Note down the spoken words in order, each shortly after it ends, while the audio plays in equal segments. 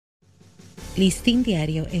Listín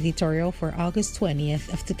Diario editorial for August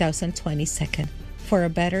 20th of 2022. For a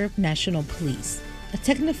better national police. A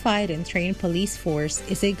dignified and trained police force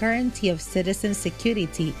is a guarantee of citizen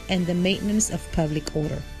security and the maintenance of public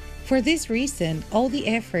order. For this reason, all the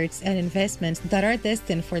efforts and investments that are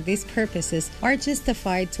destined for these purposes are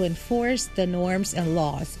justified to enforce the norms and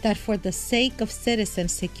laws that for the sake of citizen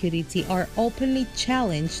security are openly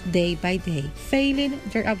challenged day by day, failing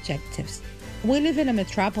their objectives. We live in a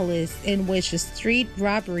metropolis in which street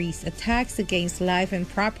robberies, attacks against life and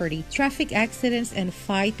property, traffic accidents, and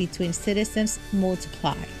fight between citizens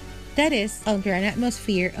multiply. That is, under an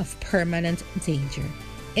atmosphere of permanent danger.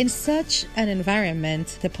 In such an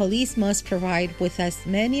environment, the police must provide with as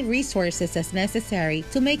many resources as necessary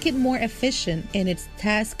to make it more efficient in its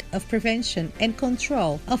task of prevention and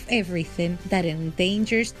control of everything that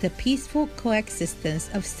endangers the peaceful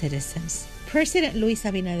coexistence of citizens. President Luis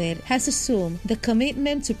Abinader has assumed the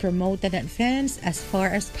commitment to promote and advance as far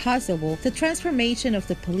as possible the transformation of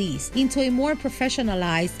the police into a more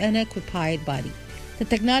professionalized and equipped body.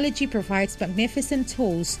 The technology provides magnificent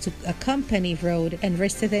tools to accompany road and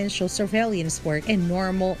residential surveillance work in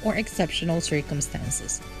normal or exceptional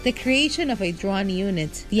circumstances. The creation of a drone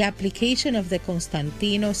unit, the application of the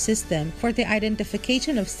Constantino system for the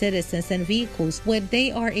identification of citizens and vehicles when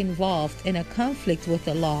they are involved in a conflict with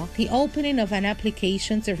the law, the opening of an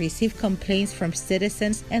application to receive complaints from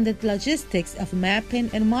citizens, and the logistics of mapping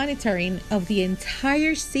and monitoring of the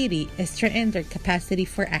entire city strengthen their capacity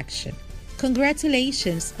for action.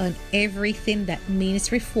 Congratulations on everything that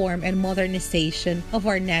means reform and modernization of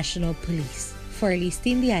our national police. For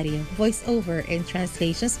Listín Diario, voiceover and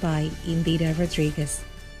translations by Indira Rodriguez.